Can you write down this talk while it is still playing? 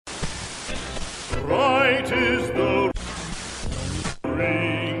Right is the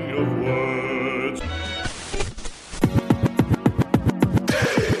ring of words.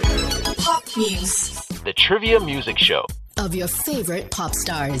 Pop News. The Trivia Music Show Of your favorite pop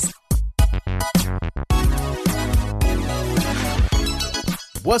stars.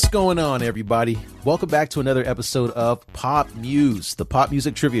 What's going on, everybody? Welcome back to another episode of Pop Muse, the pop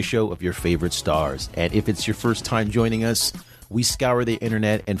music trivia show of your favorite stars. And if it's your first time joining us, we scour the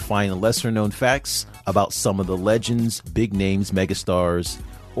internet and find lesser-known facts about some of the legends, big names, megastars,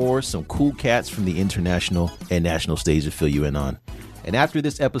 or some cool cats from the international and national stage to fill you in on. And after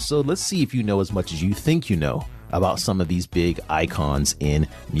this episode, let's see if you know as much as you think you know about some of these big icons in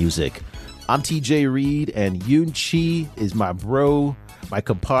music. I'm TJ Reed, and Yoon Chi is my bro, my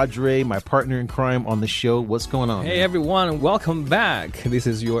compadre, my partner in crime on the show. What's going on? Hey, everyone. Welcome back. This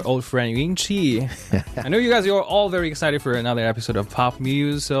is your old friend, Yoon Chi. I know you guys are all very excited for another episode of Pop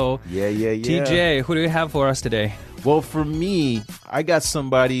Muse. So, Yeah. TJ, who do you have for us today? Well, for me, I got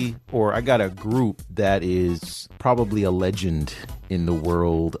a group that is probably a legend in the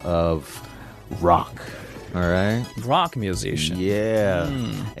world of rock. All right. Rock musician. Yeah.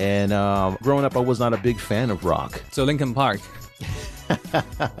 And growing up, I was not a big fan of rock. So, Linkin Park.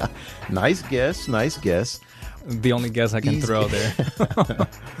 Nice guess. The only guess I can throw there.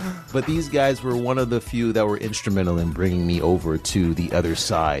 But these guys were one of the few that were instrumental in bringing me over to the other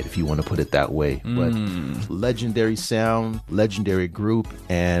side, if you want to put it that way. But legendary sound, legendary group,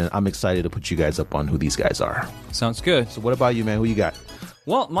 and I'm excited to put you guys up on who these guys are. Sounds good. So what about you, man? Who you got?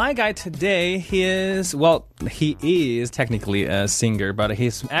 Well, my guy today, he is technically a singer, but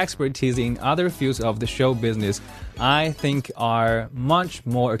his expertise in other fields of the show business, I think, are much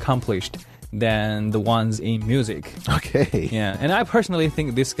more accomplished than the ones in music. Okay. Yeah, and I personally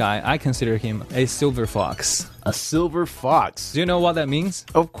think this guy, I consider him a silver fox. A silver fox. Do you know what that means?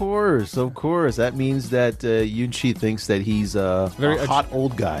 Of course. That means that Yoon Chi thinks that he's a hot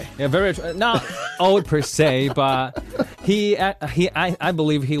old guy. Yeah, very not old per se, but I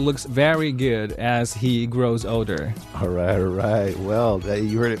believe he looks very good as he grows older. All right. Well,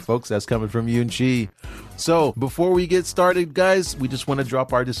 you heard it, folks. That's coming from Yoon Chi. So before we get started, guys, we just want to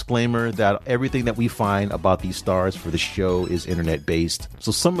drop our disclaimer that everything that we find about these stars for the show is internet-based.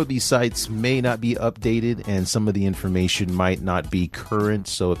 So some of these sites may not be updated and some of the information might not be current.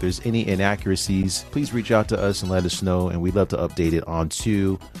 So if there's any inaccuracies, please reach out to us and let us know, and we'd love to update it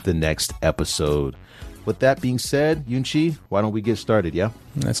onto the next episode. With that being said, Yoon Chi, why don't we get started, yeah?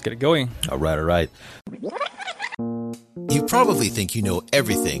 Let's get it going. All right. You probably think you know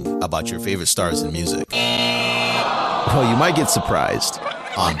everything about your favorite stars in music. Well, you might get surprised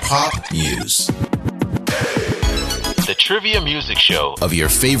on Pop Muse, The Trivia Music Show of your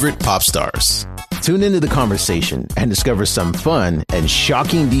favorite pop stars. Tune into the conversation and discover some fun and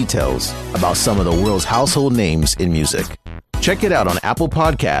shocking details about some of the world's household names in music. Check it out on Apple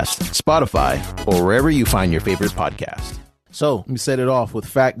Podcasts, Spotify, or wherever you find your favorite podcast. So let me set it off with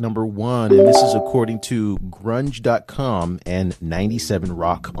fact number 1, and this is according to grunge.com and 97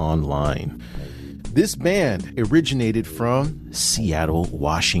 Rock Online. This band originated from Seattle,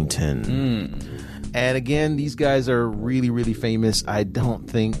 Washington. And again, these guys are really, really famous. I don't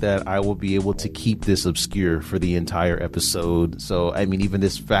think that I will be able to keep this obscure for the entire episode. So, I mean, even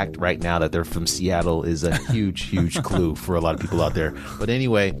this fact right now that they're from Seattle is a huge clue for a lot of people out there. But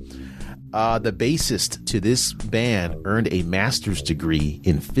anyway, the bassist to this band earned a master's degree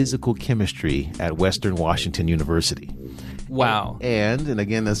in physical chemistry at Western Washington University. Wow. And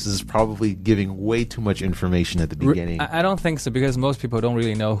again, this is probably giving way too much information at the beginning. I don't think so, because most people don't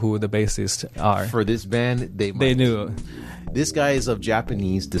really know who the bassists are. For this band, they knew. This guy is of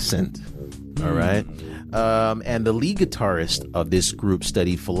Japanese descent. All right. And the lead guitarist of this group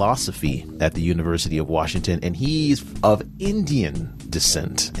studied philosophy at the University of Washington, and he's of Indian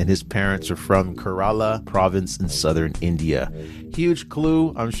descent, and his parents are from Kerala province in southern India. Huge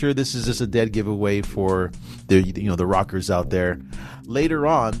clue. I'm sure this is just a dead giveaway for the rockers out there. Later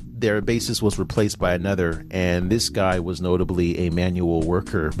on, their bassist was replaced by another, and this guy was notably a manual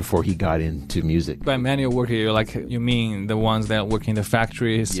worker before he got into music. By manual worker, you mean the ones that work in the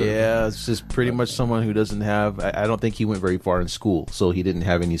factories? Yeah, it's just pretty much someone who doesn't have, I don't think he went very far in school, so he didn't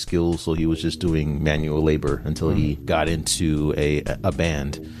have any skills, so he was just doing manual labor until he got into a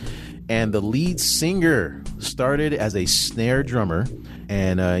band. And the lead singer started as a snare drummer,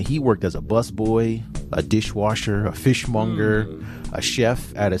 and he worked as a busboy, a dishwasher, a fishmonger, a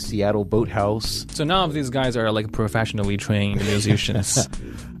chef at a Seattle boathouse. So none of these guys are like professionally trained musicians.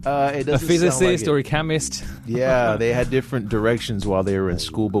 A physicist or a chemist. Yeah, they had different directions while they were in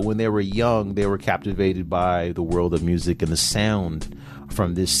school, but when they were young, they were captivated by the world of music and the sound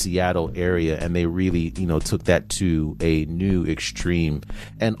from this Seattle area, and they really, took that to a new extreme.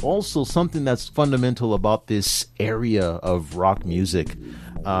 And also something that's fundamental about this area of rock music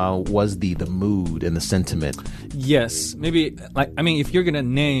was the mood and the sentiment. Yes, maybe if you're gonna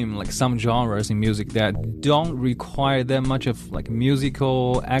name like some genres in music that don't require that much of like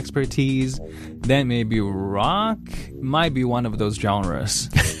musical expertise, then maybe rock might be one of those genres.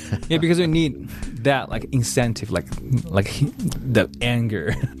 Yeah, because you need that like incentive, like the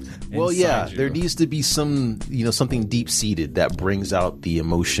anger. Well, yeah, there needs to be some, something deep seated that brings out the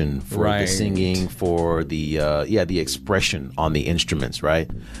emotion for the singing, for the expression on the instruments, right?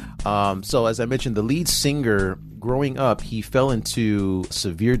 So as I mentioned, the lead singer, growing up, he fell into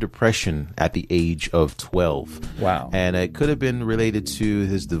severe depression at the age of 12. Wow. And it could have been related to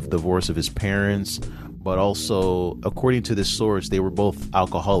the divorce of his parents, but also, according to this source, they were both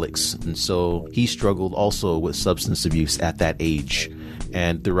alcoholics. And so he struggled also with substance abuse at that age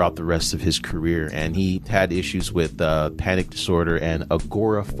and throughout the rest of his career. And he had issues with panic disorder and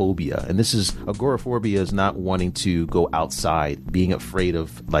agoraphobia. And agoraphobia is not wanting to go outside, being afraid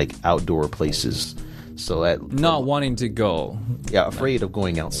of like outdoor places. So not wanting to go. Yeah, afraid of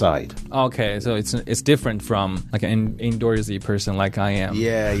going outside. Okay, so it's different from like an indoorsy person like I am.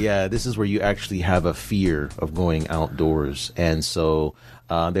 Yeah. This is where you actually have a fear of going outdoors. And so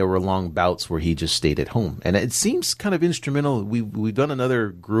there were long bouts where he just stayed at home. And it seems kind of instrumental. We've done another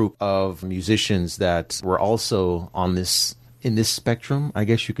group of musicians that were also in this spectrum, I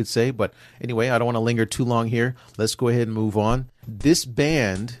guess you could say. But anyway, I don't want to linger too long here. Let's go ahead and move on. This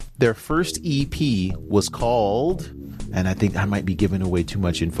band, their first EP was called, and I think I might be giving away too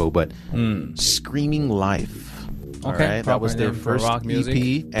much info, but Screaming Life. All right, that was their first rock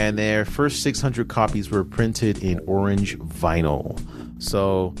EP, and their first 600 copies were printed in orange vinyl.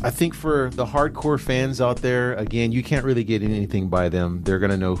 So I think for the hardcore fans out there, again, you can't really get anything by them. They're going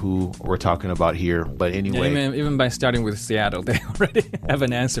to know who we're talking about here. But anyway. Yeah, even by starting with Seattle, they already have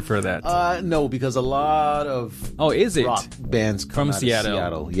an answer for that. No, because a lot of rock bands come from out Seattle? Of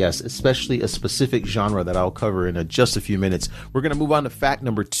Seattle. Yes, especially a specific genre that I'll cover in just a few minutes. We're going to move on to fact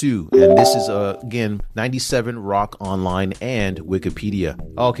number 2. And this is, again, 97 Rock Online and Wikipedia.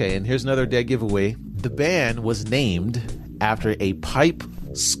 Okay, and here's another dead giveaway. The band was named after a pipe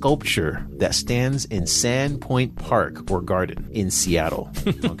sculpture that stands in Sandpoint Park or Garden in Seattle.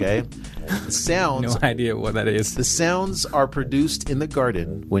 Okay? The sounds... No idea what that is. The sounds are produced in the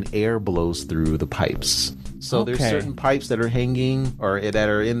garden when air blows through the pipes. So there's certain pipes that are hanging or that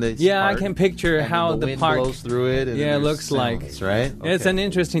are in the park, I can picture how the wind park blows through it. And it looks sounds, like right. Okay. It's an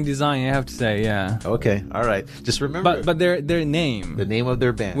interesting design, I have to say. Yeah. Okay. All right. Just remember. But their name, the name of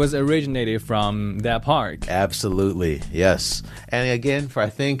their band, was originated from that park. Absolutely. Yes. And again, I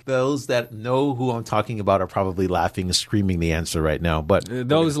think those that know who I'm talking about are probably laughing and screaming the answer right now. But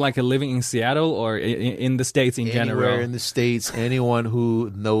those like living in Seattle or in the States in general. Anywhere in the States, anyone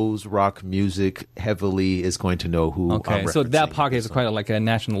who knows rock music heavily is going to know who. Okay, so that park is quite like a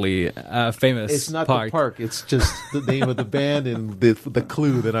nationally famous. It's not park. the park; it's just the name of the band and the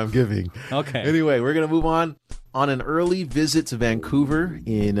clue that I'm giving. Okay. Anyway, we're gonna move on. On an early visit to Vancouver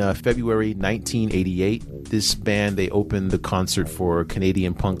in February 1988, this band, they opened the concert for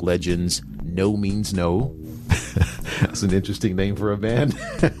Canadian punk legends No Means No. That's an interesting name for a band.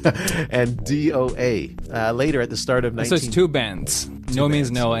 And DOA. Later, at the start of So it's two bands. No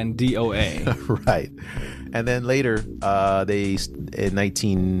Means No and DOA. Right. And then later, in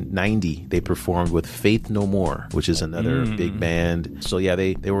 1990, they performed with Faith No More, which is another big band. So yeah,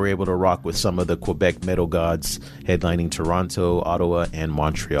 they were able to rock with some of the Quebec metal gods, headlining Toronto, Ottawa, and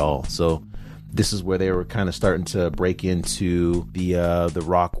Montreal. So this is where they were kind of starting to break into the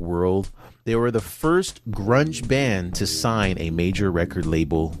rock world. They were the first grunge band to sign a major record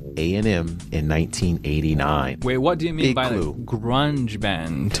label, A&M, in 1989. Wait, what do you mean Big by clue. grunge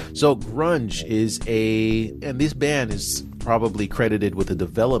band? So grunge is and this band is probably credited with the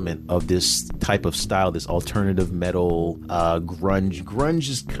development of this type of style, this alternative metal, grunge. Grunge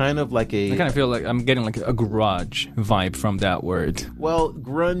is kind of like I kind of feel like I'm getting like a garage vibe from that word. Well,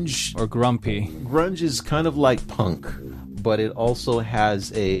 grunge... Or grumpy. Grunge is kind of like punk, but it also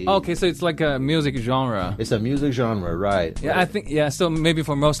has a... Okay, so it's like a music genre. It's a music genre, right. Yeah, I think, so maybe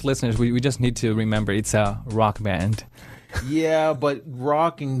for most listeners, we just need to remember it's a rock band. Yeah, but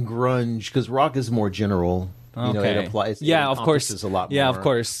rock and grunge, because rock is more general. You know, it applies. Yeah, it of course. a lot more. Yeah, of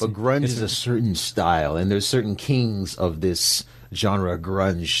course. But grunge is a certain style, and there's certain kings of this genre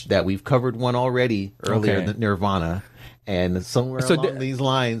grunge that we've covered one already earlier, Okay. Nirvana. And somewhere So along these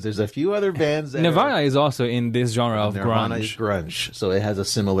lines, there's a few other bands that Nirvana is also in this genre of Nirvana is grunge. grunge, so it has a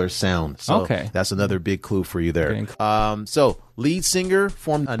similar sound. So Okay. that's another big clue for you there. Okay. So lead singer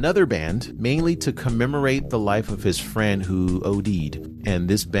formed another band mainly to commemorate the life of his friend who OD'd, and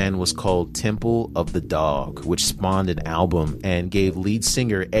this band was called Temple of the Dog, which spawned an album and gave lead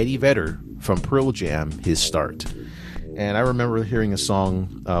singer Eddie Vedder from Pearl Jam his start. And I remember hearing a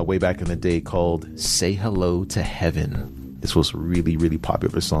song way back in the day called Say Hello to Heaven. This was a really, really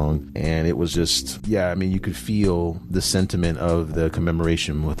popular song. And it was just, you could feel the sentiment of the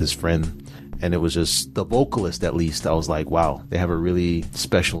commemoration with his friend. And it was just the vocalist, at least. I was like, wow, they have a really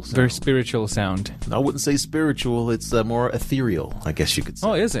special sound. Very spiritual sound. I wouldn't say spiritual. It's more ethereal, I guess you could say.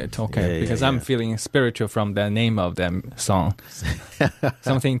 Oh, is it? Okay. Yeah, because yeah, I'm yeah. feeling spiritual from the name of the song.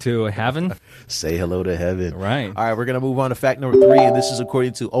 Something to heaven? Say hello to heaven. Right. All right, we're going to move on to fact number 3, and this is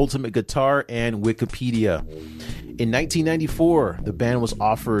according to Ultimate Guitar and Wikipedia. In 1994, the band was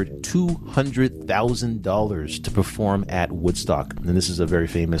offered $200,000 to perform at Woodstock. And this is a very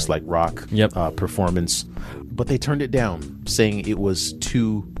famous rock performance. But they turned it down, saying it was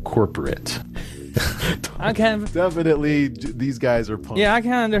too corporate. I can Definitely, these guys are punks. Yeah, I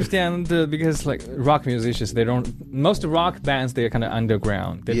can understand because rock musicians, most rock bands, they're kind of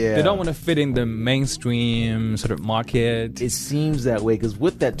underground. They don't want to fit in the mainstream sort of market. It seems that way because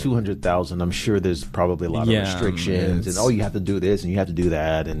with that 200,000, I'm sure there's probably a lot of restrictions and you have to do this and you have to do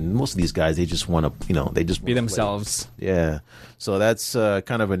that. And most of these guys, they just want to, they just Be themselves. Yeah. So that's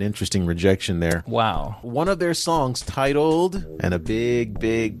kind of an interesting rejection there. Wow. One of their songs titled, and a big,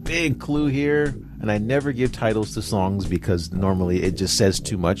 big, big clue here, and I never give titles to songs because normally it just says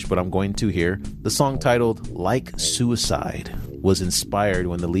too much, but I'm going to here. The song titled Like Suicide was inspired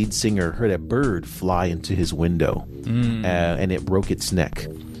when the lead singer heard a bird fly into his window and it broke its neck.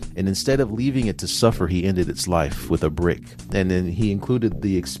 And instead of leaving it to suffer, he ended its life with a brick. And then he included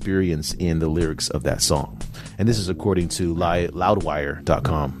the experience in the lyrics of that song. And this is according to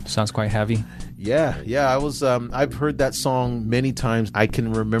loudwire.com. Sounds quite heavy. Yeah. I was. I've heard that song many times. I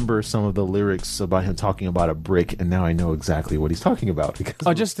can remember some of the lyrics about him talking about a brick, and now I know exactly what he's talking about.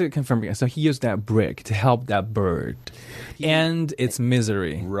 Because just to confirm, so he used that brick to help that bird and its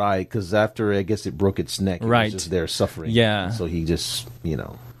misery. Right, because after I guess it broke its neck, it was just there suffering. Yeah. So he just,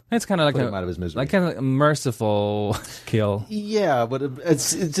 It's kind of like put him out of his misery. a merciful kill. Yeah, but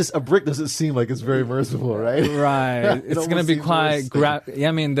it's just a brick doesn't seem like it's very merciful, right? Right. It's going to be quite graphic.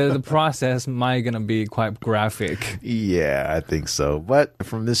 the process might going to be quite graphic. Yeah, I think so. But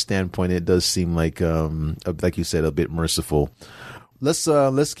from this standpoint, it does seem like you said, a bit merciful.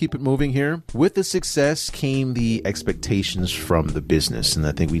 Let's keep it moving here. With the success came the expectations from the business, and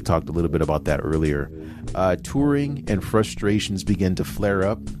I think we talked a little bit about that earlier. Touring and frustrations began to flare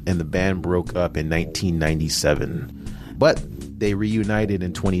up, and the band broke up in 1997. But they reunited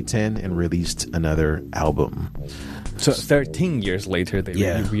in 2010 and released another album. So 13 years later, they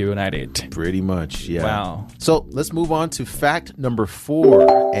reunited. Pretty much, yeah. Wow. So let's move on to fact number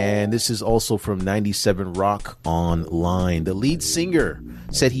 4. And this is also from 97 Rock Online. The lead singer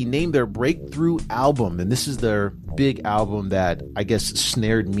said he named their breakthrough album, and this is their big album that I guess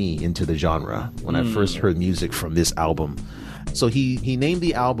snared me into the genre when I first heard music from this album. So he named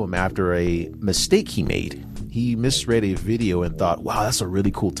the album after a mistake he made. He misread a video and thought, wow, that's a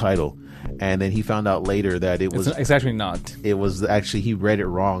really cool title. And then he found out later that It's actually not. It was actually, he read it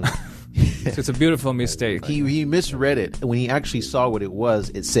wrong. So it's a beautiful mistake. He misread it. When he actually saw what it was,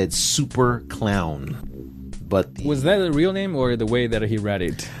 it said Super Clown. But Was that the real name or the way that he read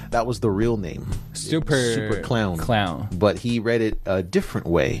it? that was the real name. Super Clown. But he read it a different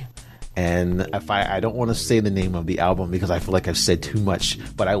way. And if I don't want to say the name of the album because I feel like I've said too much,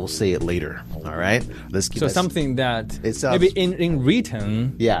 but I will say it later. All right? Let's keep So something that It sounds- maybe in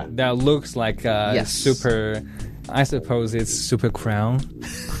written that looks like super, I suppose it's Super Crown.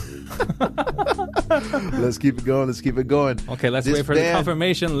 Let's keep it going. Okay, let's This wait for the band-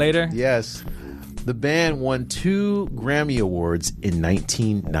 confirmation later. Yes. The band won 2 Grammy Awards in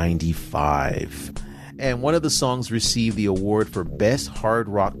 1995. And one of the songs received the award for Best Hard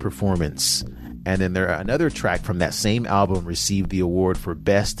Rock Performance. And then another track from that same album received the award for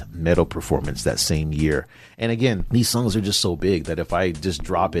Best Metal Performance that same year. And again, these songs are just so big that if I just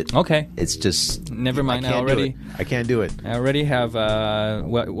drop it, it's just... Never mind, I can't do it. I already have,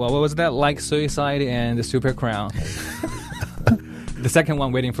 what was that? Like Suicide and the Super Crown. The second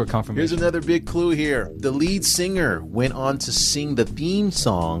one waiting for confirmation. Here's another big clue here. The lead singer went on to sing the theme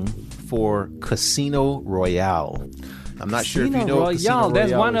song for Casino Royale. I'm not sure if you Casino know Royale. Casino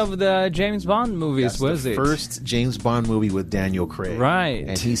That's Royale one is. of the James Bond movies, That's was the it? first James Bond movie with Daniel Craig. Right.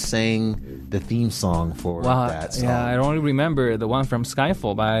 And he sang the theme song for Wow, that song. yeah, I only remember the one from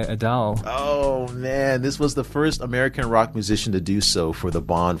Skyfall by Adele. Oh, man. This was the first American rock musician to do so for the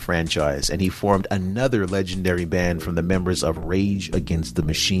Bond franchise. And he formed another legendary band from the members of Rage Against the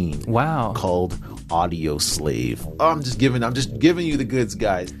Machine. Wow. Called Audio Slave. I'm just giving you the goods,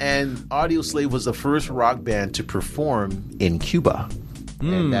 guys. And Audio Slave was the first rock band to perform in Cuba.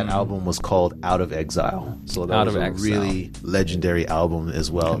 And that album was called Out of Exile. So that was a really legendary album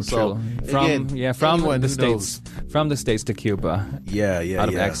as well. So from anyone the who States, from the States to Cuba. Out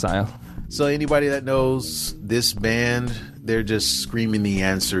of exile. So anybody that knows this band, they're just screaming the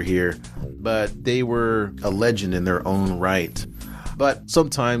answer here. But they were a legend in their own right. But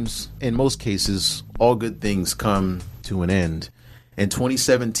sometimes, in most cases, all good things come to an end. In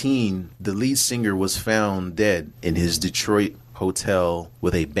 2017, the lead singer was found dead in his Detroit hotel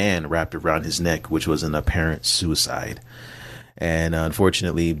with a band wrapped around his neck, which was an apparent suicide. And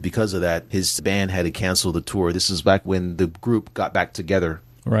unfortunately, because of that, his band had to cancel the tour. This is back when the group got back together.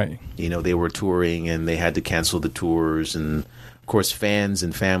 Right. You know, they were touring and they had to cancel the tours. And of course, fans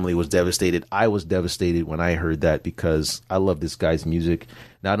and family was devastated. I was devastated when I heard that because I love this guy's music.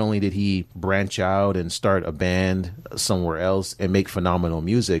 Not only did he branch out and start a band somewhere else and make phenomenal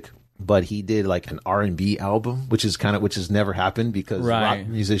music, but he did like an R&B album, which has never happened because rock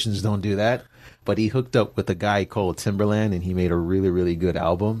musicians don't do that. But he hooked up with a guy called Timberland and he made a really, really good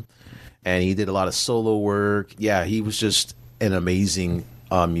album. And he did a lot of solo work. Yeah, he was just an amazing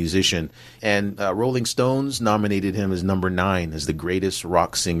musician. And Rolling Stones nominated him as number 9 as the greatest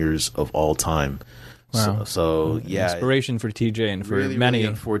rock singers of all time. Wow. So yeah. Inspiration for TJ and for really, many. really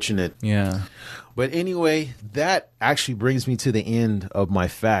unfortunate. Yeah. But anyway, that actually brings me to the end of my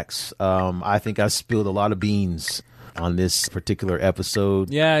facts. I think I spilled a lot of beans on this particular episode.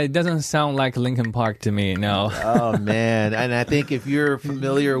 Yeah, it doesn't sound like Linkin Park to me, no. Oh, man. And I think if you're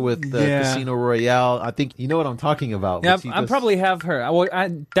familiar with Casino Royale, I think you know what I'm talking about. Yeah, I probably have heard. I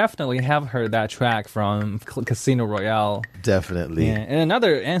definitely have heard that track from Casino Royale. Definitely. Yeah. And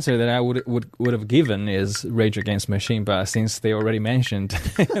another answer that I would have given is Rage Against the Machine, but since they already mentioned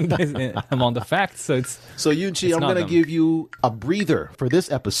among the facts, so it's... So, Yunchi, I'm going to give you a breather for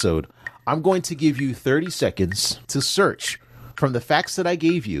this episode. I'm going to give you 30 seconds to search from the facts that I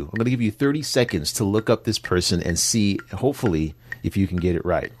gave you. I'm going to give you 30 seconds to look up this person and see, hopefully, if you can get it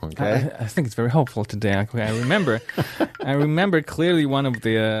right. Okay? I think it's very helpful today. I remember clearly one of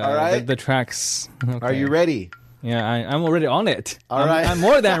the tracks. Okay. Are you ready? Yeah, I'm already on it. All right. I'm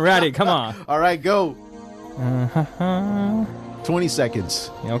more than ready. Come on. All right, go. 20 seconds.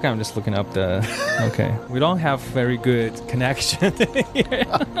 Yeah, okay, I'm just looking up the... Okay. We don't have very good connection here.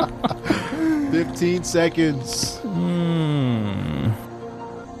 15 seconds.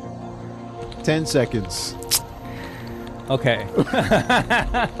 10 seconds. Okay.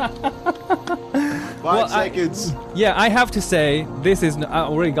 5 seconds. I have to say, this is... I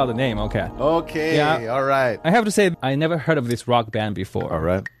already got the name, okay. Okay, Yeah. all right. I have to say, I never heard of this rock band before. All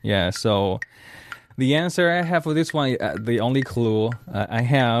right. Yeah, so... The answer I have for this one, the only clue I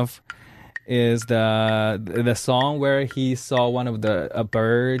have is the song where he saw one of a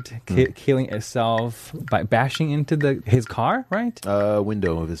bird killing itself by bashing into his car, right?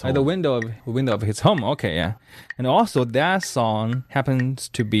 Window of his home. The window of his home. Okay, yeah. And also that song happens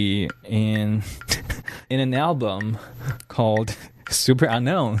to be in an album called Super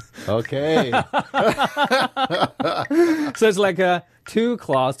Unknown. Okay. So it's like two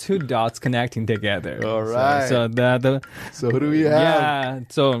dots connecting together. All right. So So who do we have? Yeah.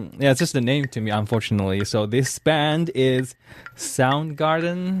 So it's just the name to me, unfortunately. So this band is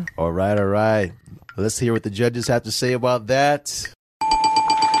Soundgarden. All right. Let's hear what the judges have to say about that.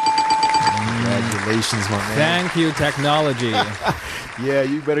 Congratulations, my man. Thank you, technology. Yeah,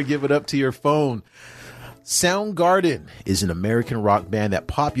 you better give it up to your phone. Soundgarden is an American rock band that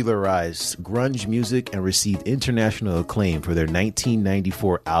popularized grunge music and received international acclaim for their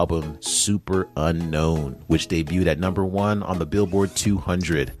 1994 album Super Unknown, which debuted at number 1 on the Billboard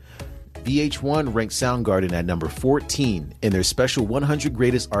 200. VH1 ranked Soundgarden at number 14 in their special 100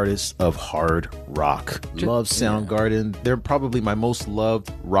 Greatest Artists of Hard Rock. Love Soundgarden. They're probably my most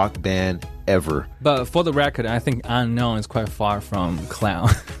loved rock band ever. But for the record, I think Unknown is quite far from Clown.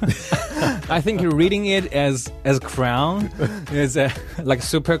 I think you're reading it as Crown, is like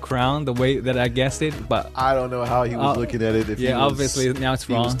Super Crown, the way that I guessed it. But I don't know how he was looking at it. If he was, obviously now it's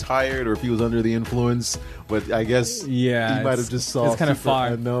wrong. He was tired, or if he was under the influence. But I guess he might have just saw it's kind of far.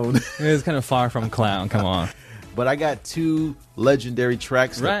 Unknown. It's kind of far from Clown. Come on. But I got 2 legendary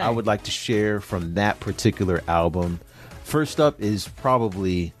tracks that I would like to share from that particular album. First up is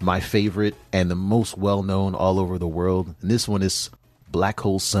probably my favorite and the most well-known all over the world. And this one is Black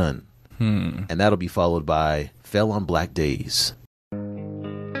Hole Sun. And that'll be followed by Fell on Black Days.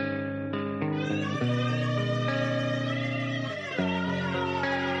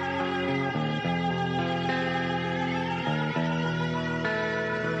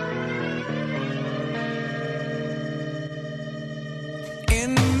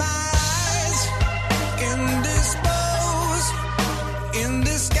 In my eyes, indisposed, in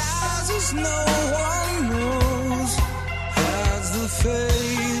disguises no one knows, as the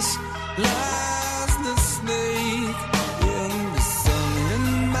face lies the snake in the sun. In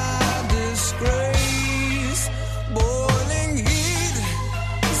my disgrace, boiling heat,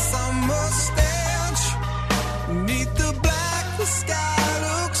 summer stench, neath the black, the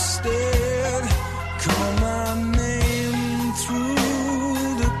sky looks dead. Call my name through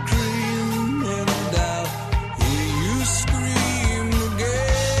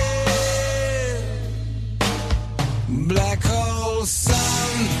black hole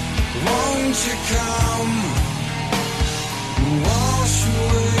sun, won't you come, wash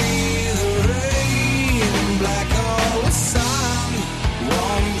away the rain. Black hole sun,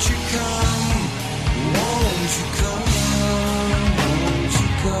 won't you come, won't you come, won't you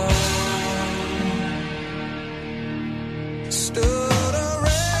come. Stood a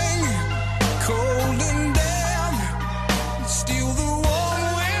ring, cold and damp, steal the warm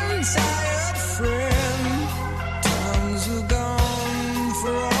wind, tired friend.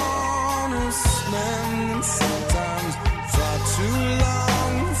 Sometimes far too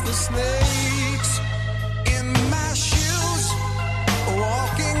long for snakes in my shoes,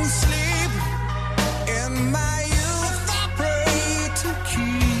 walking sleep. In my youth I pray to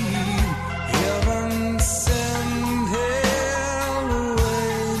keep heaven send hell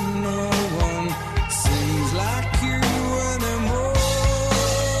away. No one seems like you anymore.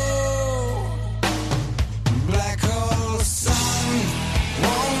 Black hole sun,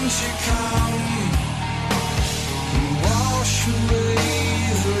 won't you come, wash away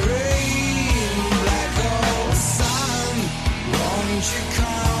the rain. Black hole sun, won't you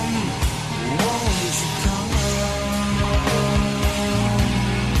come, won't you come.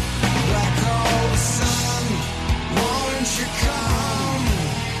 Black hole sun, won't you come,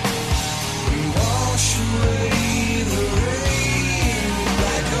 wash away the rain.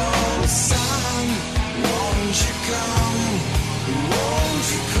 Black hole sun, won't you come, won't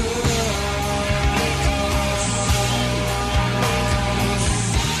you come.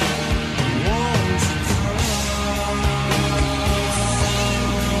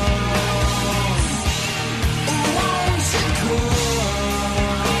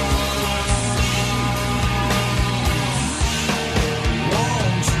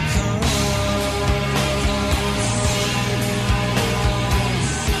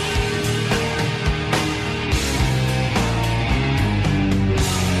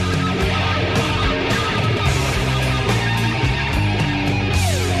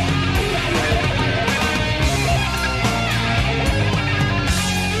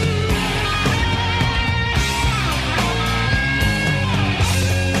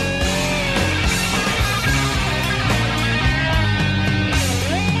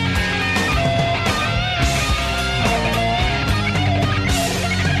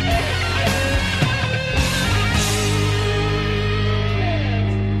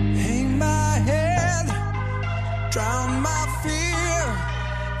 Drown my fear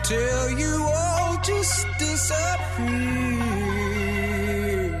till you all just disappear.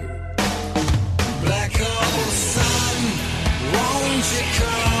 Black hole sun, won't you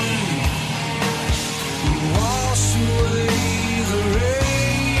come, wash away the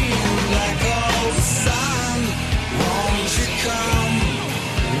rain. Black hole sun, won't you come,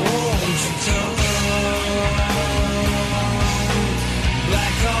 won't you come.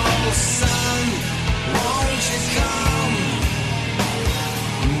 Black hole sun, won't you come,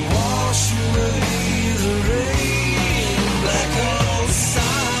 wash away the rain. Black hole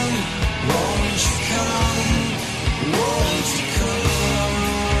sun, won't you come, won't you come.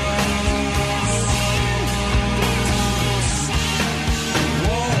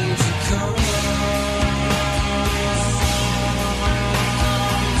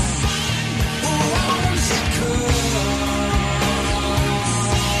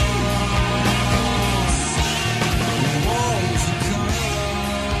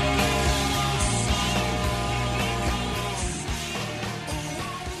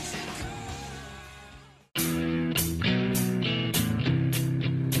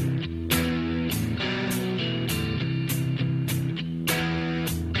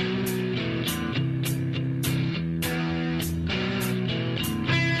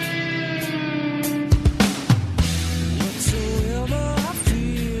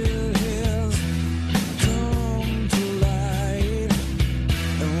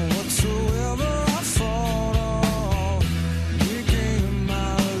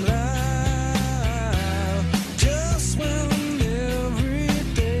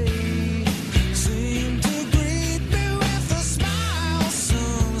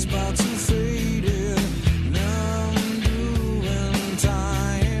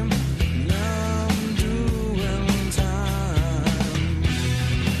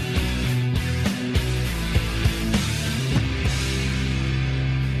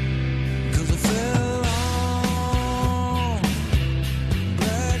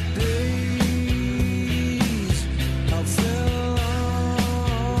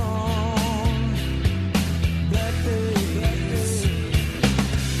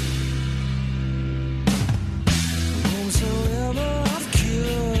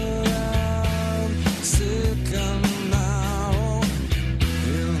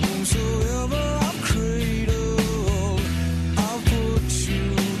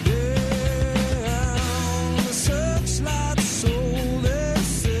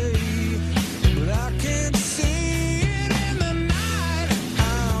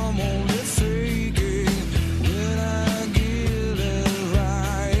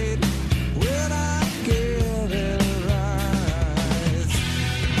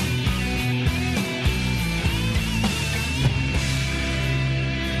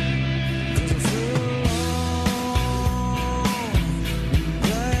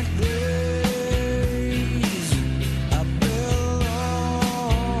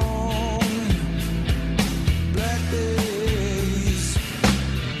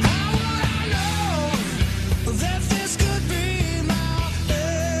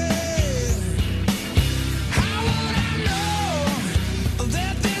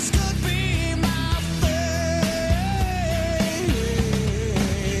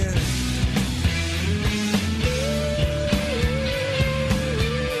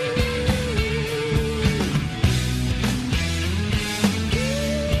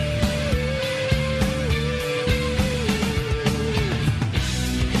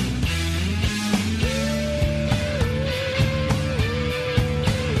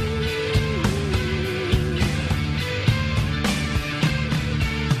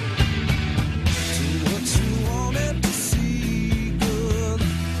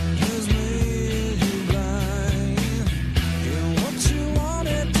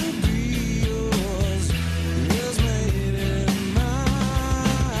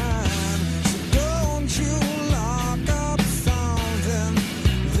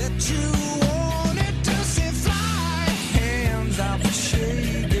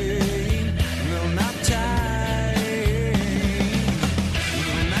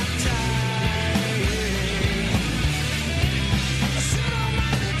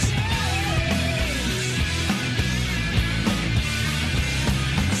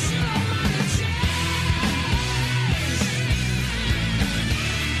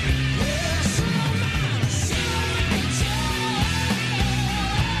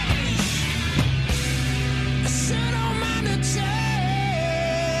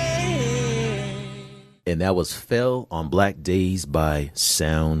 And that was Fell on Black Days by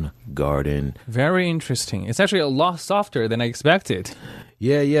Soundgarden. Very interesting. It's actually a lot softer than I expected.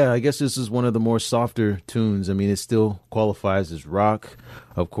 Yeah. I guess this is one of the more softer tunes. I mean, it still qualifies as rock,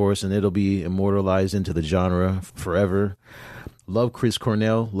 of course, and it'll be immortalized into the genre forever. Love Chris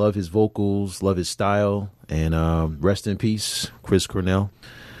Cornell. Love his vocals. Love his style. And rest in peace, Chris Cornell.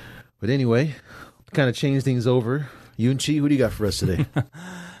 But anyway, kind of change things over. Yunchi, who do you got for us today?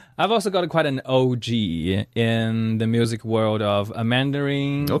 I've also got quite an OG in the music world of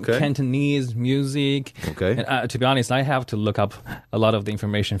Mandarin, Cantonese music. Okay. And, to be honest, I have to look up a lot of the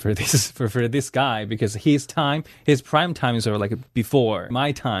information for this for this guy because his prime times are like before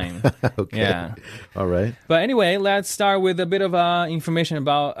my time. Okay. Yeah. All right. But anyway, let's start with a bit of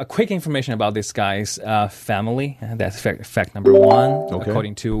quick information about this guy's family. That's fact number one,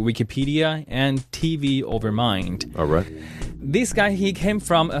 according to Wikipedia and TV Over Mind. All right. This guy, he came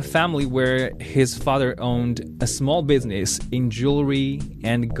from a family where his father owned a small business in jewelry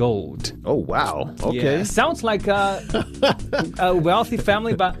and gold. Oh, wow. Okay. Yeah, sounds like a wealthy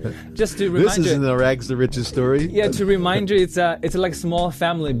family, but just to remind you... This isn't a rags to riches story. Yeah, to remind you, it's like a small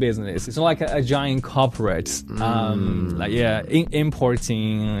family business. It's not like a giant corporate,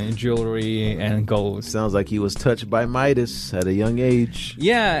 importing jewelry and gold. Sounds like he was touched by Midas at a young age.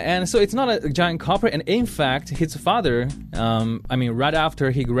 Yeah, and so it's not a giant corporate. And in fact, his father... right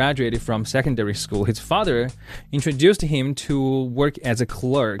after he graduated from secondary school, his father introduced him to work as a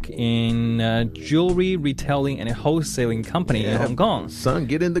clerk in a jewelry retailing and wholesaling company in Hong Kong. Son,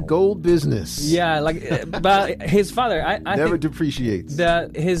 get in the gold business. Yeah, but his father, I never think depreciates.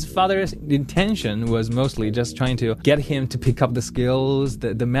 That his father's intention was mostly just trying to get him to pick up the skills,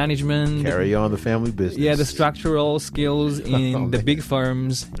 the management. Carry on the family business. Yeah, the structural skills in the big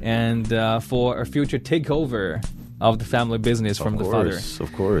firms and for a future takeover of the family business from the father.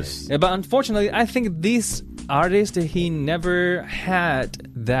 Of course. Yeah, but unfortunately, I think this artist, he never had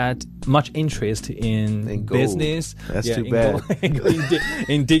that much interest in business. That's too bad.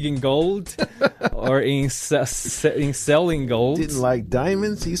 In digging gold or in selling gold. Didn't like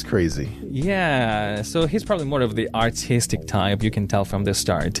diamonds? He's crazy. Yeah, so he's probably more of the artistic type, you can tell from the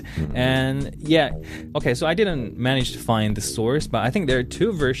start. Mm-hmm. And so I didn't manage to find the source, but I think there are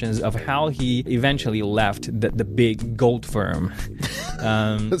two versions of how he eventually left the big gold firm.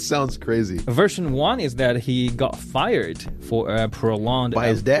 That sounds crazy. Version one is that he got fired for a prolonged... By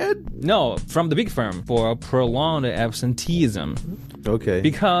his dad? No, from the big firm for a prolonged absenteeism. Okay.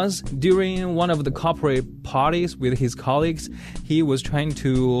 Because during one of the corporate parties with his colleagues, he was trying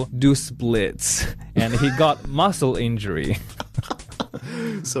to do splits and he got muscle injury.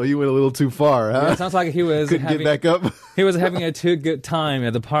 So he went a little too far, huh? Yeah, it sounds like he was couldn't get back up. He was having a too good time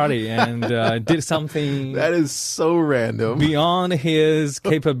at the party and did something that is so random beyond his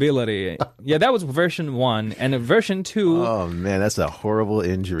capability. Yeah, that was version one, and version two. Oh man, that's a horrible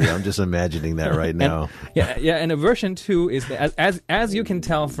injury. I'm just imagining that right now. And version two is that, as you can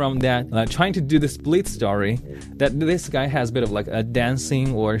tell from that, trying to do the split story, that this guy has a bit of like a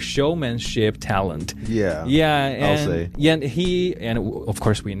dancing or showmanship talent. Yeah, and, I'll say. Yeah, and of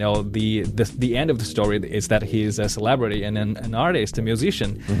course we know the end of the story is that he's a celebrity and an artist, a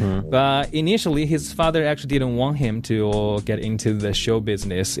musician. Mm-hmm. But initially, his father actually didn't want him to get into the show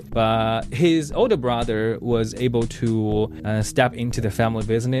business. But his older brother was able to step into the family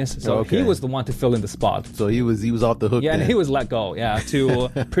business, so he was the one to fill in the spot. So he was off the hook. Yeah, then. And he was let go. Yeah, to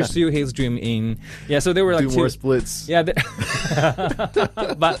pursue his dream in. Yeah, so there were like two more splits. Yeah, but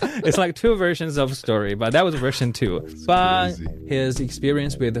it's like two versions of the story. But that was version two. But his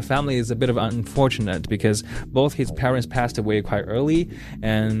experience with the family is a bit of unfortunate because both his parents passed away quite early,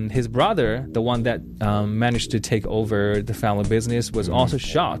 and his brother, the one that managed to take over the family business, was also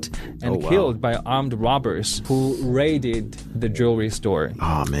shot and killed by armed robbers who raided the jewelry store.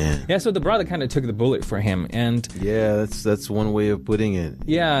 Oh man. Yeah, so the brother kind of took the bullet for him, and yeah, that's one way of putting it.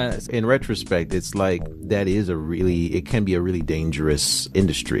 Yeah. In retrospect, it's like it can be a really dangerous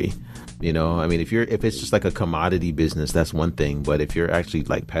industry. You know, I mean, if it's just like a commodity business, that's one thing. But if you're actually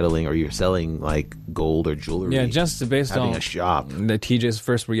like peddling or you're selling like gold or jewelry, yeah, just based having on a shop, the TJ's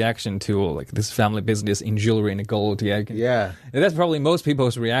first reaction to like this family business in jewelry and gold, yeah, that's probably most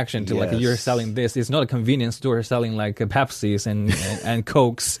people's reaction to like you're selling this. It's not a convenience store selling like Pepsis and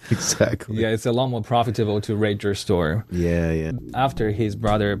Cokes. Exactly. Yeah, it's a lot more profitable to raid your store. Yeah. After his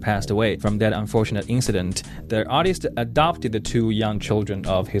brother passed away from that unfortunate incident, the artist adopted the two young children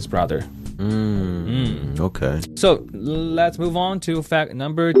of his brother. Okay. So let's move on to fact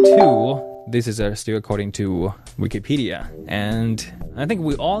number 2. This is still according to Wikipedia. And I think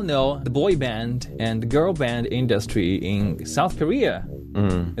we all know the boy band and the girl band industry in South Korea.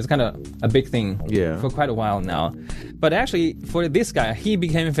 It's kind of a big thing for quite a while now. But actually, for this guy, he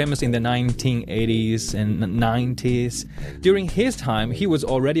became famous in the 1980s and 90s. During his time, he was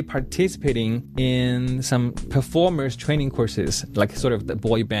already participating in some performers training courses, like sort of the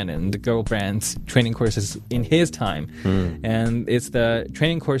boy band and the girl band's training courses in his time. And it's the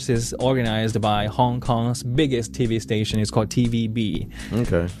training courses organized by Hong Kong's biggest TV station. It's called TVB.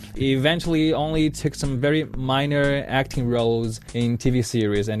 Okay. Eventually only took some very minor acting roles in TV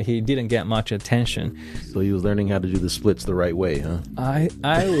series, and he didn't get much attention. So he was learning how to do the splits the right way, huh?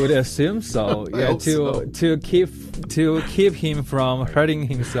 I would assume so. To keep him from hurting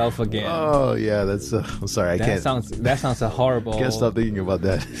himself again. Oh yeah, that's. I'm sorry, That sounds a horrible. Can't stop thinking about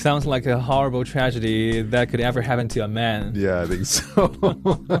that. Sounds like a horrible tragedy that could ever happen to a man. Yeah, I think so.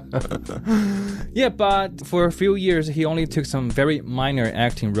 Yeah, but for a few years, he only took some very minor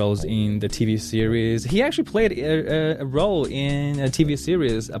acting roles in the TV series. He actually played a role in a TV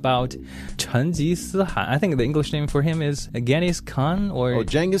series about Chen Jisihan. I think the English name for him is Genghis Khan or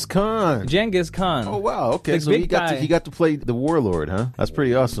Genghis Khan. Genghis Khan. Oh wow, okay. The So big he got to play the warlord, huh? That's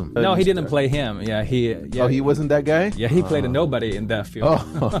pretty awesome. No, he didn't play him. Yeah, he wasn't that guy? Yeah, he played a nobody in that film.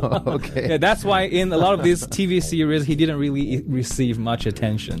 Oh, okay. Yeah, that's why in a lot of these TV series, he didn't really receive much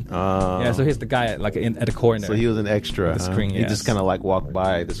attention. Yeah, so he's the guy like at the corner. So he was an extra. The screen, He just kind of like walked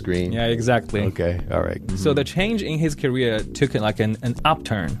by the screen. Yeah, exactly. Okay, all right. So the change in his career took like an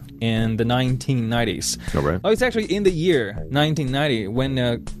upturn in the 1990s. All right. Oh, it's actually in the year 1990 when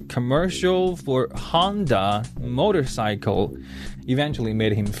a commercial for Honda motorcycle eventually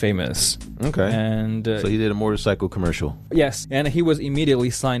made him famous. Okay. And So he did a motorcycle commercial. yes, and he was immediately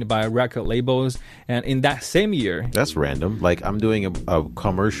signed by record labels. And in that same year, That's random. Like I'm doing a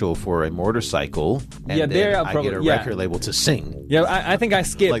commercial for a motorcycle, and Yeah, then they're I get a record label to sing. yeah, I think I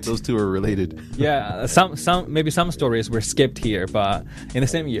skipped. Like those two are related. Yeah, maybe some stories were skipped here, but in the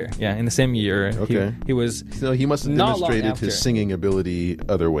same year, Okay. he was. So he must have Not long demonstrated after. his singing ability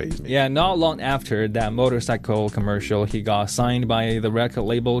other ways. Yeah, not long after that motorcycle commercial, he got signed by the record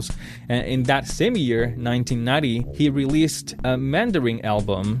labels. And in that same year, 1990, he released a Mandarin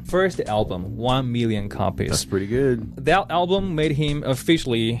album, first album, 1 million copies. That's pretty good. That album made him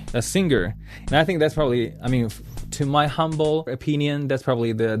officially a singer. And I think that's probably, to my humble opinion, that's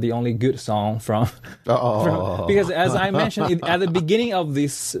probably the only good song from because as I mentioned at the beginning of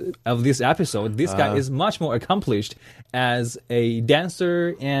this episode, this guy is much more accomplished as a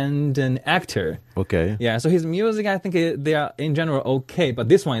dancer and an actor. Okay. Yeah, so his music, I think they are in general okay, but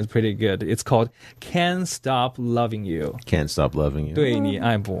this one is pretty good. It's called Can't Stop Loving You. Can't Stop Loving You. 对你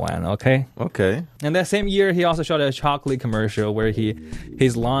爱不完, okay? Okay. And that same year, he also shot a chocolate commercial where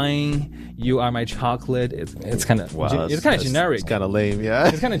his line, "You are my chocolate," it's kind of generic. It's kind of lame, yeah.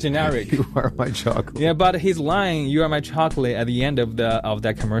 It's kind of generic. You are my chocolate. Yeah, but his line, "You are my chocolate," at the end of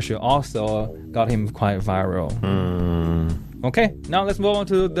that commercial also got him quite viral. Okay, now let's move on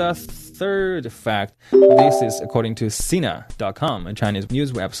to the third fact. This is according to Sina.com, a Chinese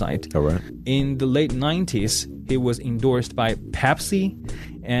news website. All right. In the late 90s, he was endorsed by Pepsi,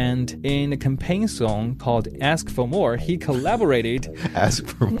 and in a campaign song called Ask for More, he collaborated. Ask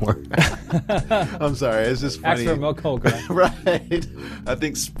for more. I'm sorry, it's just funny. Ask for more Coke, right? Right. I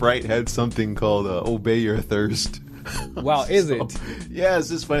think Sprite had something called Obey Your Thirst. Wow, is it? Yeah, it's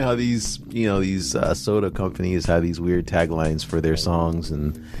just funny how these soda companies have these weird taglines for their songs,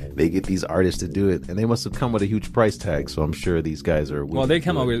 and they get these artists to do it, and they must have come with a huge price tag. So I'm sure these guys are. Well, they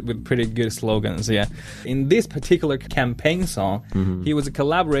come up with pretty good slogans. Yeah, in this particular campaign song, he was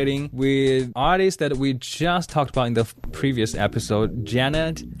collaborating with artists that we just talked about in the previous episode,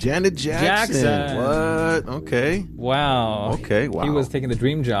 Janet Jackson. What? Okay. Wow. Okay. Wow. He was taking the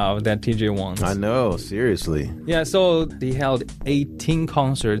dream job that TJ wants. I know. Seriously. Yeah, so he held 18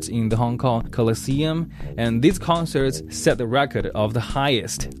 concerts in the Hong Kong Coliseum, and these concerts set the record of the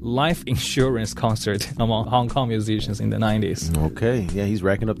highest life insurance concert among Hong Kong musicians in the 90s. Okay, yeah, he's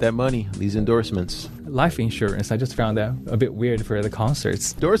racking up that money, these endorsements. Life insurance, I just found that a bit weird for the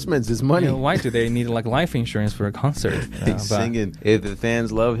concerts. Endorsements is money. Why do they need like life insurance for a concert? He's singing. If the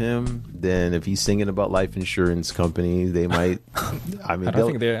fans love him, then if he's singing about life insurance company, they might. I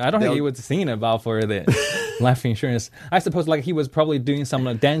don't think he was singing about for the life insurance. I suppose like he was probably doing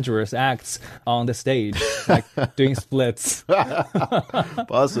some dangerous acts on the stage, like doing splits.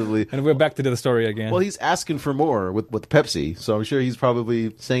 Possibly. And we're back to the story again. Well, he's asking for more with Pepsi, so I'm sure he's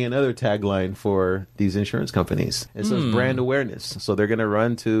probably saying another tagline for these insurance companies. And so it's brand awareness. So they're going to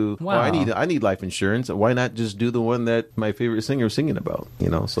run to, Wow. I need life insurance. Why not just do the one that my favorite singer is singing about? You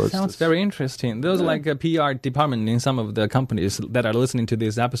know, so Sounds very interesting. There's like a PR department in some of the companies that are listening to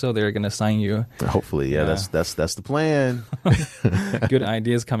this episode. They're going to sign you. Hopefully, that's the plan. Good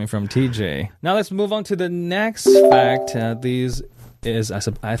ideas coming from TJ. Now let's move on to the next fact. I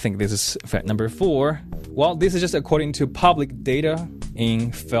think this is fact number 4. Well, this is just according to public data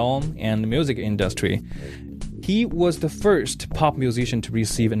in film and music industry. He was the first pop musician to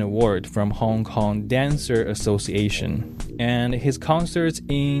receive an award from Hong Kong Dancer Association. And his concerts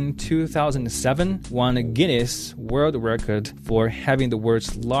in 2007 won a Guinness World Record for having the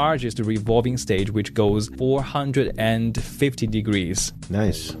world's largest revolving stage, which goes 450 degrees.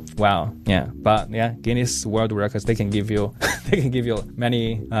 Nice. Wow. Yeah. But yeah, Guinness World Records, they can give you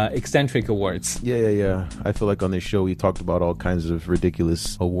many eccentric awards. Yeah. I feel like on this show we talked about all kinds of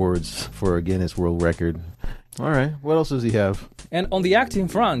ridiculous awards for a Guinness World Record. All right. What else does he have? And on the acting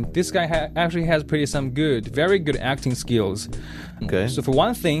front, this guy actually has very good acting skills. Okay. So for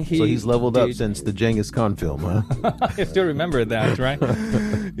one thing, he's leveled up since the Genghis Khan film, huh? I still remember that, right?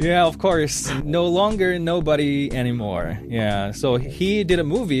 Yeah, of course. No longer nobody anymore. Yeah. So he did a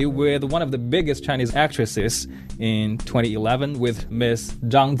movie with one of the biggest Chinese actresses in 2011 with Miss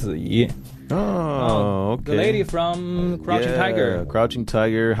Zhang Ziyi. Oh, okay. The lady from Crouching Tiger. Crouching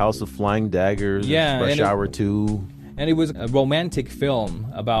Tiger, House of Flying Daggers, Rush Hour 2. And it was a romantic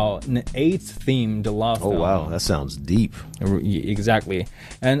film about an AIDS-themed love film. Oh, wow. That sounds deep. Exactly.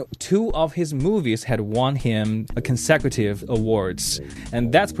 And 2 of his movies had won him consecutive awards.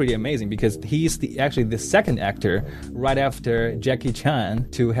 And that's pretty amazing because he's actually the second actor right after Jackie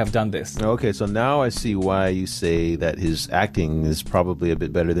Chan to have done this. Okay, so now I see why you say that his acting is probably a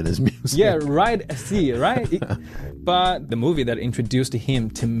bit better than his music. Yeah, right. See, right? But the movie that introduced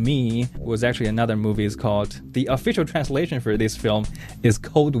him to me was actually another movie. It's called, the official translation for this film is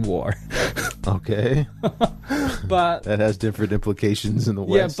Cold War. Okay. But that has different implications in the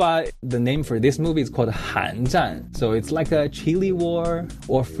yeah, West. but the name for this movie is called Han Zhan. So it's like a chili war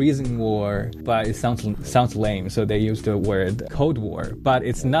or freezing war, but it sounds lame. So they used the word Cold War, but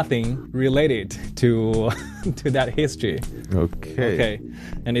it's nothing related to that history. Okay.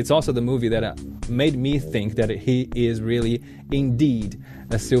 And it's also the movie that made me think that he is really indeed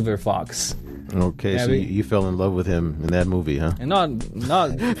a silver fox. Okay, so you fell in love with him in that movie, huh? And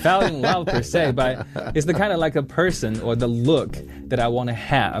not fell in love per se, but it's the kind of like a person or the look that I want to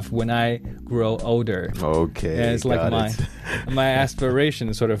have when I grow older. Okay, and it's like my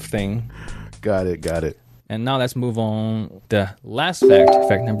aspiration sort of thing. Got it. And now let's move on. The last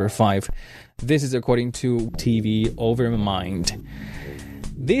fact number 5. This is according to TV Over My Mind.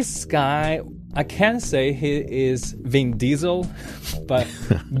 This guy, I can't say he is Vin Diesel, but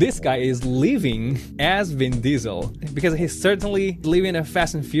this guy is living as Vin Diesel because he's certainly living a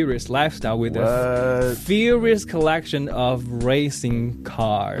Fast and Furious lifestyle with a furious collection of racing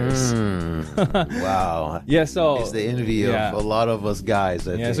cars. Wow. Yeah, so he's the envy of a lot of us guys.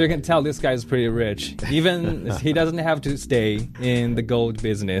 I think. So you can tell this guy is pretty rich. Even he doesn't have to stay in the gold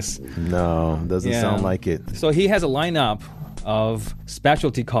business. No, doesn't sound like it. So he has a lineup of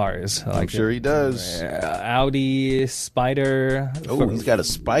specialty cars. I'm sure he does. Audi, Spider. Oh, he's got a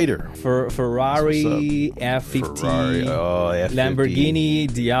Spider. Ferrari, F50. Ferrari, F50.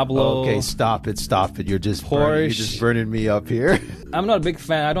 Lamborghini, Diablo. Okay, stop it. You're just burning me up here. I'm not a big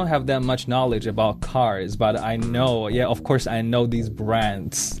fan. I don't have that much knowledge about cars, but I know. Yeah, of course, I know these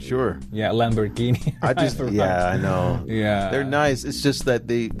brands. Sure. Yeah, Lamborghini. I know. Yeah, they're nice. It's just that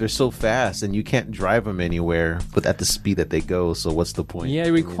they're so fast, and you can't drive them anywhere, but at the speed that they go. So what's the point? Yeah,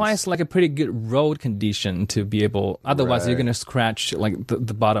 it requires like a pretty good road condition to be able. Otherwise, you're gonna scratch like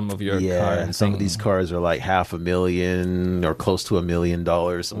the bottom of your car. Yeah, and some of these cars are like $500,000 or close to $1 million.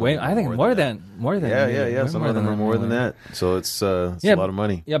 Wait, I think more than. Yeah. Some of them are more than that. So it's a lot of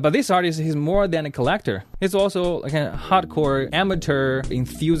money. Yeah, but this artist, he's more than a collector. He's also like a hardcore amateur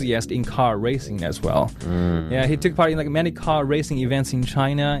enthusiast in car racing as well. Yeah, he took part in like many car racing events in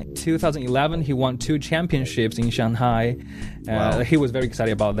China. 2011, he won 2 championships in Shanghai. Wow. He was very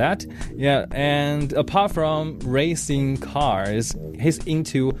excited about that. Yeah, and apart from racing cars, he's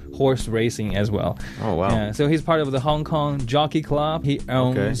into horse racing as well. Oh, wow. Yeah, so he's part of the Hong Kong Jockey Club. He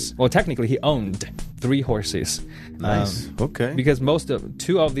owns, well, technically he owned 3 horses. Nice. Okay. Because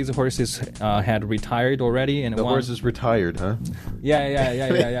 2 of these horses had retired already, and the horse is retired, huh? Yeah.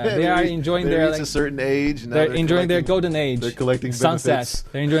 They are enjoying they their reach a certain age. Now they're enjoying their golden age. They're collecting sunset. benefits.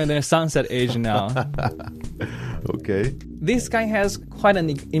 They're enjoying their sunset age now. Okay. This guy has quite an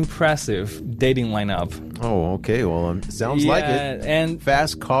impressive dating lineup. Oh, okay. Well, sounds like it. And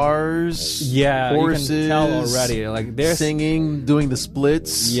Fast cars. yeah, horses. you can tell already. Like there's singing, doing the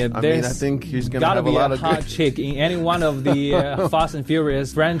splits. Yeah, I mean, I think he's gonna gotta have a be lot a of hot chick in any one of the Fast and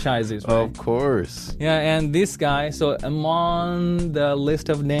Furious franchises, right? Of course. Yeah, and this guy, so among the list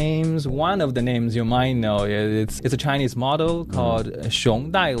of names, one of the names you might know, it's a Chinese model called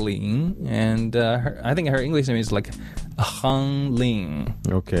Xiong Dailing, and I think her English name is like Hang Ling.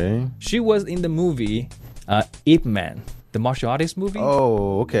 Okay. She was in the movie Ip Man, the martial artist movie.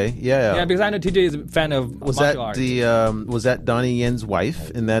 Oh, okay. Yeah. Yeah, because I know TJ is a fan of Was martial that arts. was that Donnie Yen's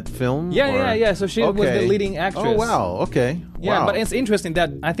wife in that film? Yeah. So she was the Okay. leading actress. Oh, wow. Okay. Yeah, Wow. but it's interesting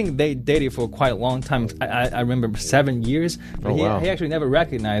that I think they dated for quite a long time. I remember 7 years, but Oh, wow. he actually never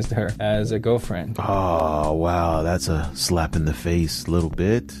recognized her as a girlfriend. Oh, wow. That's a slap in the face a little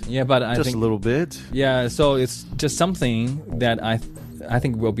bit. Yeah, but I Just think a little bit. yeah. So it's just something that I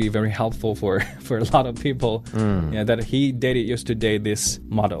think will be very helpful for a lot of people. Yeah, that he used to date this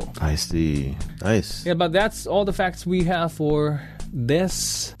model. I see. Nice. Yeah, but that's all the facts we have for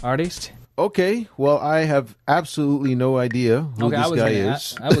this artist. Okay. Well, I have absolutely no idea who this guy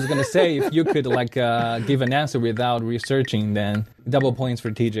is. I was gonna say if you could like give an answer without researching, then double points for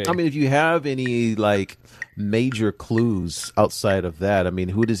TJ. I mean, if you have any like major clues outside of that, I mean,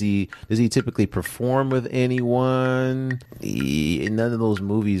 who does he typically perform with anyone? In none of those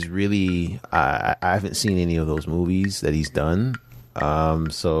movies really. I haven't seen any of those movies that he's done.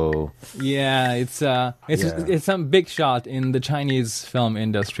 So yeah, it's some big shot in the Chinese film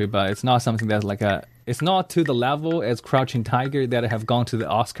industry, but it's not something that's like it's not to the level as Crouching Tiger that have gone to the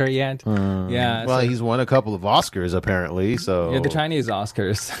Oscar yet. Yeah, well, so, he's won a couple of Oscars apparently. So yeah, the Chinese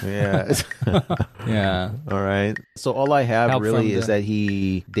Oscars. yeah. Yeah. All right. So all I have Help really from is the- that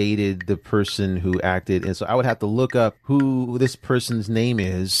he dated the person who acted, and so I would have to look up who this person's name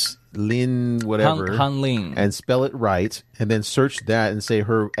is, Lin whatever, Han Ling. and spell it right, and then search that and say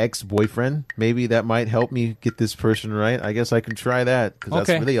her ex-boyfriend. Maybe that might help me get this person right. I guess I can try that because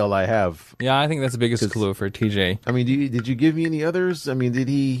Okay. that's really all I have. Yeah, I think that's the biggest clue for TJ. I mean, did you give me any others? I mean, did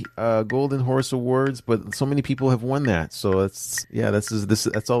he Golden Horse Awards? But so many people have won that, so that's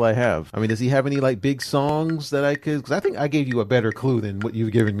all I have. I mean, does he have any like big songs that I could? Because I think I gave you a better clue than what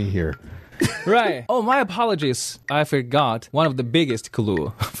you've given me here. Right. Oh, my apologies. I forgot one of the biggest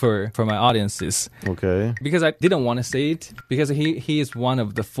clue for my audiences. Okay. Because I didn't want to say it, because he is one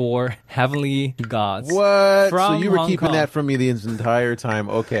of the 4 heavenly gods. What? So From you were Hong keeping Kong. that from me the entire time.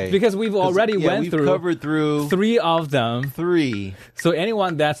 Okay. Because we've already we've covered through 3 of them. 3. So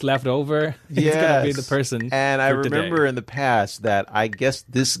anyone that's left over is going to be the person. And I for today. remember in the past that I guessed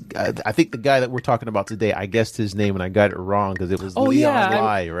I think the guy that we're talking about today, I guessed his name and I got it wrong because it was Leon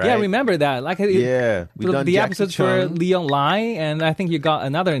Lai, right? Yeah, I remember that. Like, Yeah, we done the Jackie episodes for Chung. Leon Lai, and I think you got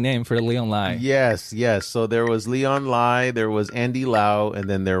another name for Leon Lai. Yes. So there was Leon Lai, there was Andy Lau, and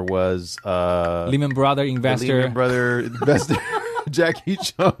then there was Lehman Brother investor. Lehman Brother investor Jackie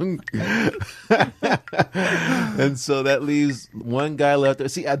Chung. And so that leaves one guy left.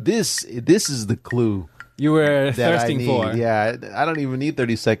 See, this is the clue You were that I thirsting need. for. Yeah, I don't even need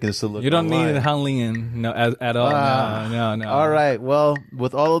 30 seconds to look. You don't online. need Han Ling at all. No. All right. Well,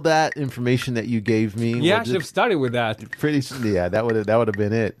 with all of that information that you gave me, Yeah, I should have started with that. that would have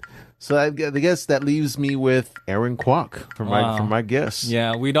been it. So I guess that leaves me with Aaron Kwok for my guess.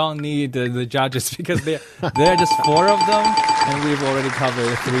 Yeah, we don't need the judges because there are just 4 of them, and we've already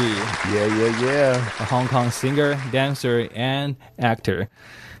covered 3. Yeah. A Hong Kong singer, dancer, and actor.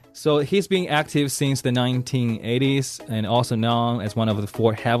 So he's been active since the 1980s and also known as one of the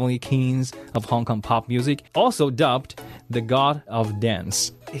 4 heavenly kings of Hong Kong pop music, also dubbed the God of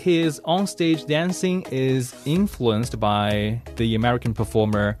Dance. His onstage dancing is influenced by the American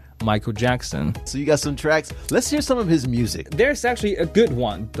performer Michael Jackson. So you got some tracks. Let's hear some of his music. There's actually a good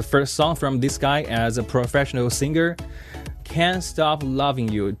one. The first song from this guy as a professional singer, Can't Stop Loving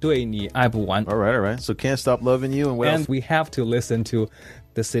You, 对你爱不完. All right. So Can't Stop Loving You and what And else? we have to listen to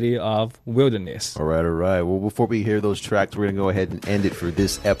The City of Wilderness. All right. Well, before we hear those tracks, we're going to go ahead and end it for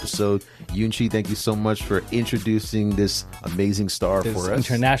this episode. Yunchi, thank you so much for introducing this amazing star This for us.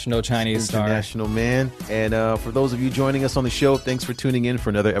 international Chinese star. International man. And for those of you joining us on the show, thanks for tuning in for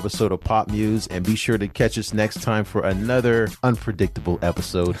another episode of Pop Muse. And be sure to catch us next time for another unpredictable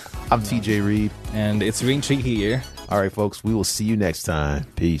episode. I'm TJ Reed. And it's Rinchi here. All right, folks, we will see you next time.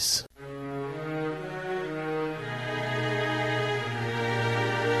 Peace.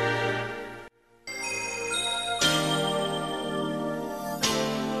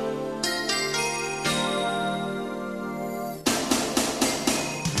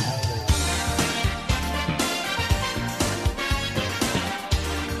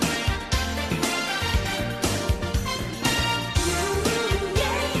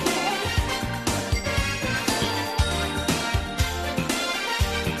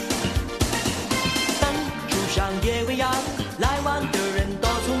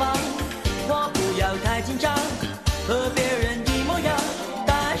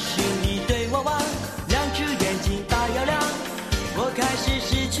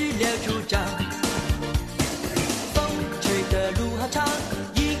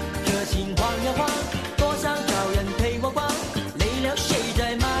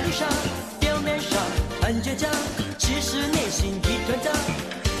 倔强，其实内心一团糟，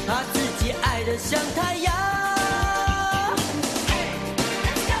怕自己爱得像太阳。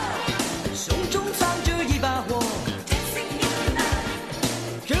胸中藏着一把火，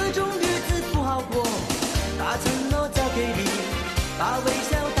这种日子不好过，把承诺交给你，把微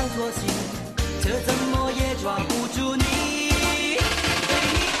笑当作信，这怎么也抓不住你。对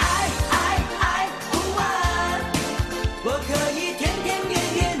你爱爱爱不完，我可以天天月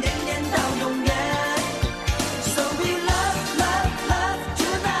月年年到永远。So we love love love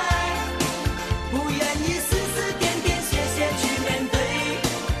tonight， 不愿意丝丝点点谢谢去面对。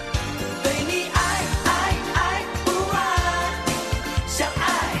对你爱爱爱不完，相爱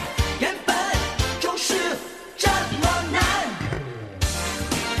原本就是这么难。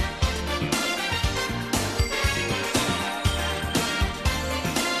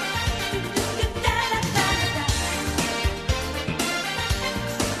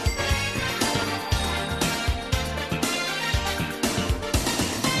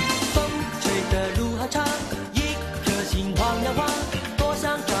风吹的路好长，一颗心晃呀晃，多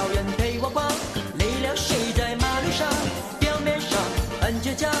想找人陪我逛，累了睡在马路上，表面上很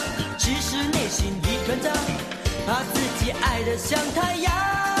倔强，其实内心一团糟，怕自己爱得像太阳。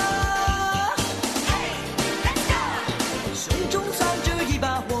胸中藏着一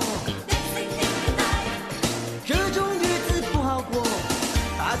把火，这种日子不好过，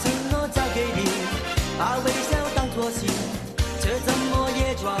把承诺交给你，把微笑当作信，这怎么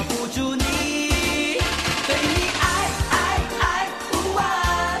也抓不住你。对你爱爱爱不完，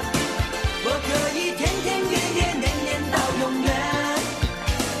我可以天天月月年年到永远。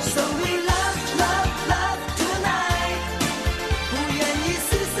So we love love love tonight， 不愿意丝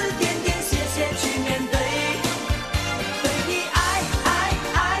丝点点谢谢去面对。对你爱爱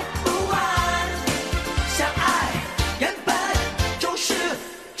爱不完，相爱原本就是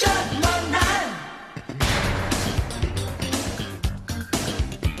这么难。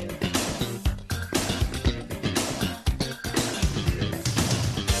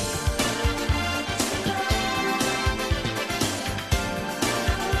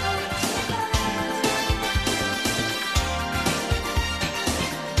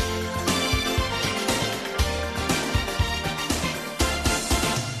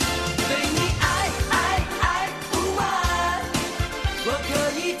对你爱爱爱不完，我可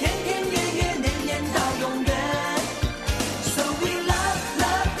以天天月月年年到永远。So we love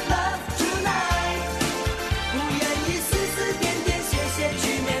love love tonight， 不愿意丝丝点点谢谢去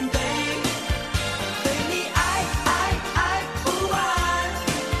面对。对你爱爱爱不完，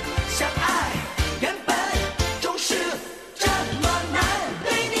相爱原本就是这么难。对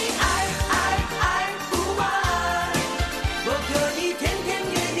你爱爱爱不完，我可以天天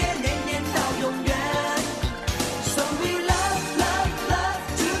月月年年到永远。So we love love love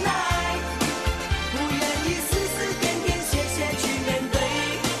tonight， 不愿意丝丝点点谢谢去面对。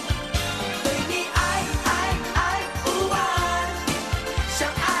对你爱爱爱不完，相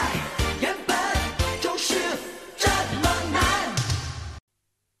爱原本就是这么难。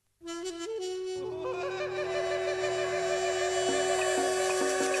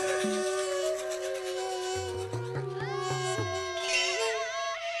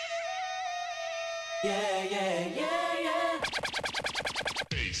Yeah, yeah, yeah, yeah.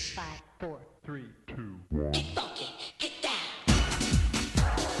 5, 4, 3, 2, 1. funky, get down.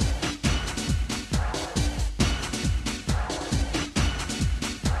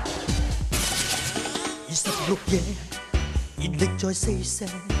 26夜，熱力在四射，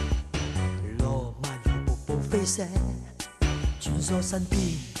羅曼如瀑布飛射，穿梭身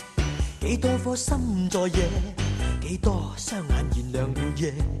邊，幾多顆心在野，幾多雙眼燃亮了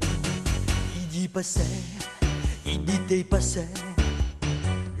夜，依依不捨，熱熱地不捨，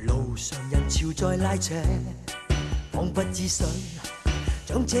路上人潮在拉扯，彷彿只想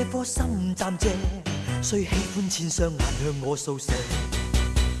將這顆心暫借，雖喜歡千雙眼向我掃射。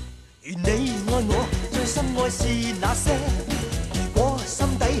如你愛我，最深愛是那些。如果心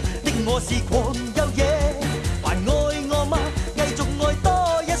底的我是狂又野，還愛我嗎？繼續愛多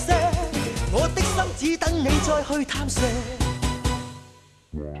一些，我的心只等你再去探射。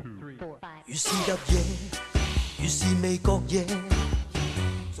越是入夜，越是未覺夜，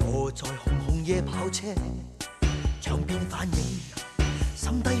坐在紅紅夜跑車，窗邊反映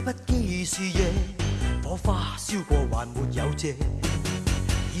心底不羈是夜，火花燒過還沒有謝。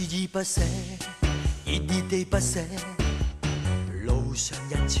依依不捨，熱熱地不捨，路上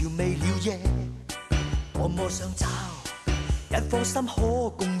人潮未了夜，多麼想找一顆心可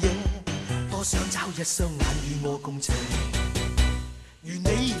共夜，多想找一雙眼與我共情。如你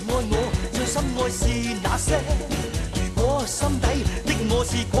愛我，最深愛是那些。如果心底的我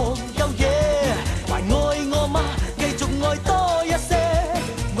是狂又野，還愛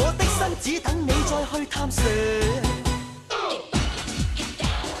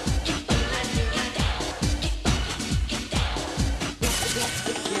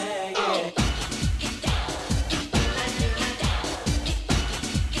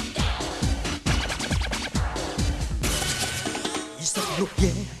綠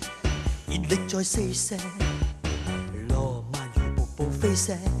野，熱力在四射，羅曼如瀑布飛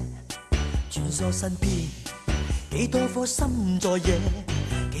瀉，穿梭身邊，幾多顆心在野，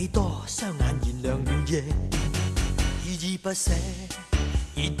幾多雙眼燃亮了夜，依依不捨，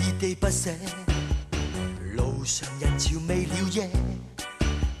熱熱地不捨，路上人潮未了夜，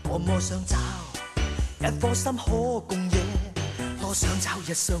多麼想找一顆心可共野，多想找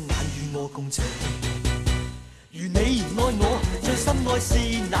一雙眼與我共斜。如你愛我，最深愛是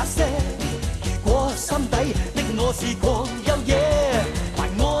那些。如果心底的我是狂又野，還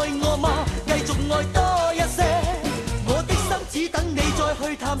愛我嗎？繼續愛多一些。我的心只等你再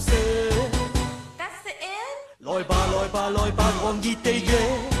去探射。That's the end? 來吧來吧來吧，狂熱地野。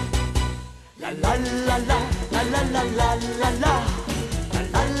啦啦啦啦啦啦啦啦啦啦，啦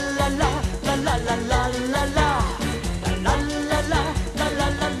啦啦啦啦啦啦啦啦啦，啦啦啦啦啦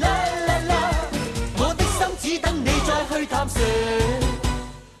啦啦啦啦，我的心只等你再去探射。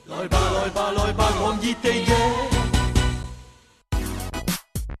來吧來吧來吧，狂熱地